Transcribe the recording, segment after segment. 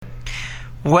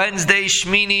Wednesday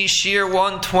Shmini Shir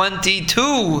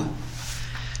 122.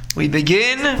 We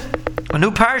begin a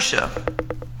new parsha.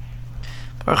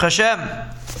 Baruch Hashem,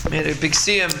 we had a big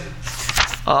siyum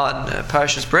on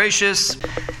Parshas Bereishis,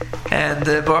 and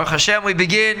Baruch Hashem we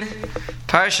begin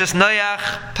Parshas Noach,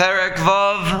 Perek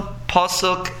Vav,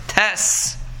 Pasuk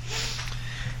Tes.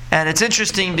 And it's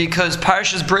interesting because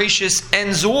Parshas Bereishis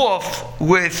ends off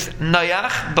with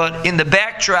Noach, but in the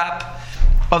backdrop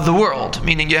of the world,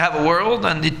 meaning you have a world,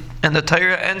 and the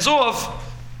Torah ends off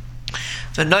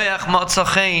the Noach Matza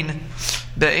Chen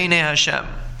Be'einei Hashem.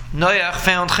 Noach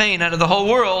found Chen out of the whole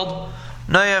world.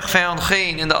 Noach found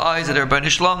Chen in the eyes of the Rebbeinu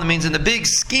Shalom. That means in the big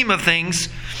scheme of things,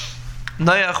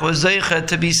 Noach was zeicha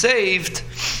to be saved,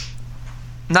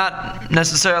 not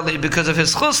necessarily because of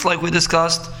his chus, like we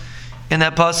discussed in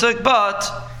that pasuk, but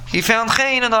he found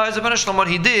Chen in the eyes of the Rebbeinu Shalom. What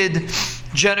he did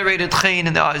generated Chen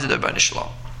in the eyes of the Rebbeinu Shalom.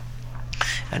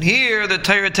 And here the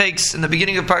Torah takes, in the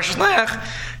beginning of Parshas Noach,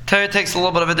 Torah takes a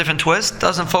little bit of a different twist.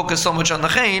 Doesn't focus so much on the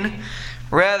Chen.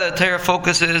 Rather, Torah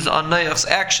focuses on Noach's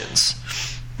actions.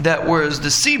 That was the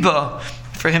Siba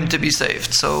for him to be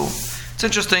saved. So it's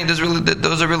interesting. Those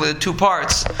are really the two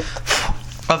parts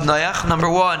of Noach. Number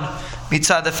one,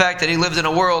 mitzad the fact that he lived in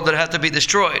a world that had to be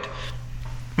destroyed.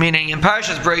 Meaning in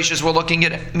Parshas Bereishis we're looking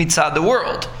at mitzad the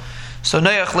world. So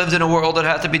Noach lived in a world that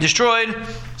had to be destroyed.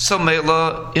 So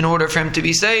Mela, in order for him to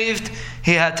be saved,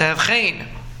 he had to have Chen.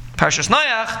 Parshas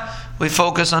Noach, we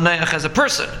focus on Noach as a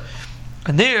person.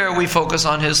 And there we focus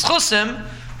on his chusim,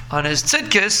 on his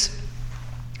tzidkis,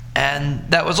 and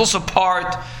that was also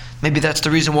part, maybe that's the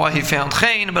reason why he found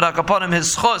Chen, but upon him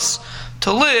his chus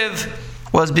to live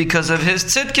was because of his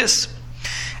tzidkis.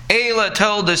 Eila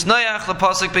told us Noach, the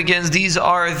pasuk begins, these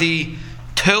are the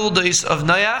tildes of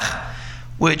Noach,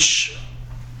 which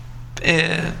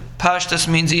Pashtus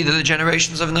means either the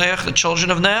generations of Noach, the children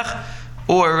of Noach,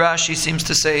 or Rashi seems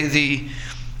to say the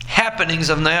happenings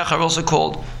of Noach are also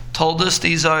called Toldos.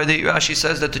 These are Rashi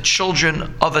says that the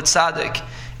children of a tzaddik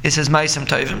is his Maisim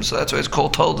Tovim, so that's why it's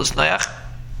called Toldos Noach.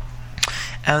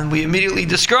 And we immediately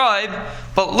describe,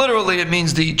 but literally it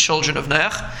means the children of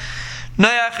Noach.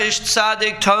 Noach ish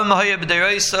tzaddik, Tomim haya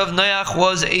b'deraisav. Noach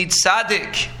was a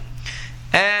tzaddik.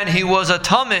 And he was a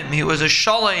tamim, he was a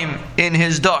shalom in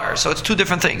his dar. So it's two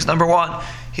different things. Number one,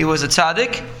 he was a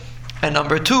tzaddik, and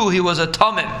number two, he was a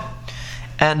tamim.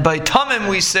 And by tamim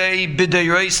we say b'dei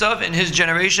reisav, in his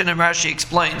generation, and Rashi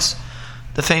explains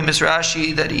the famous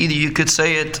Rashi that either you could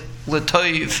say it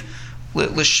l'toiv,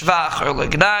 l'shvach, or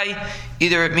l'gnai.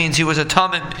 Either it means he was a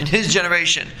tamim in his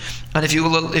generation, and if he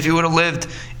would have lived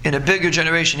in a bigger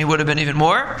generation, he would have been even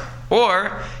more.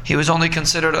 Or he was only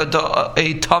considered a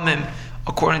tamim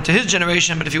according to his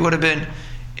generation, but if he would have been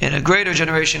in a greater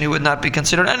generation, he would not be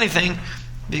considered anything,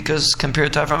 because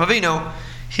compared to Avram Avinu,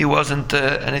 he wasn't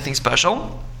anything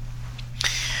special.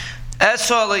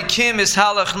 Esa Elokim is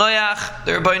halach Noach.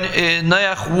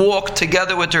 Noach walked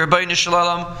together with the Rebbeinu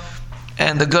Shalom,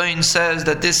 and the Gaon says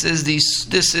that this is the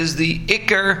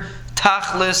ikar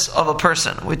tachlis of a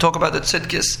person. We talk about the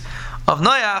tzidkis of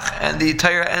Noach, and the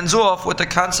Torah ends off with the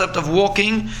concept of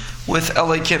walking with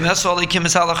Elokim. Esa Elokim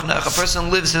is halach Noach. A person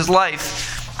lives his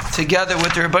life together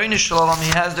with the Rebbeinu Shalom.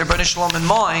 He has the Rebbeinu Shalom in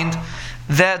mind.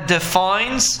 That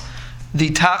defines the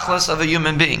tachlis of a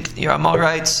human being. The Rama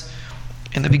writes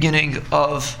in the beginning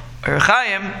of Orach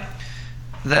Chaim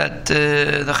that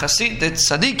the Chassid, the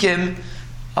tzaddikim,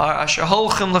 are asher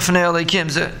holchem lefnei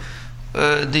Elokim.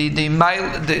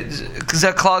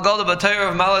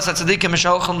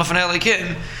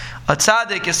 A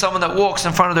tzaddik is someone that walks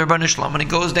in front of the Rebbeinu Shalom. When he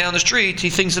goes down the street, he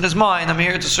thinks in his mind, I'm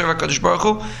here to serve HaKadosh Baruch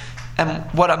Hu, and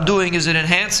what I'm doing, is it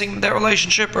enhancing that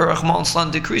relationship, or Rahman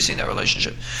Slan decreasing that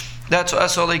relationship? That's what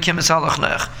Esa Elokim is halach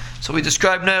Noach. So we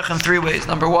describe Noach in three ways.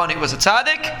 Number one, he was a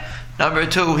tzaddik. Number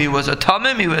two, he was a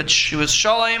tamim, he was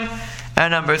shalom.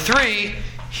 And number three,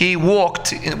 he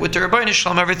walked with the Rebbeinu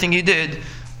Shalom. Everything he did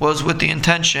was with the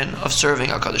intention of serving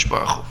HaKadosh Baruch Hu.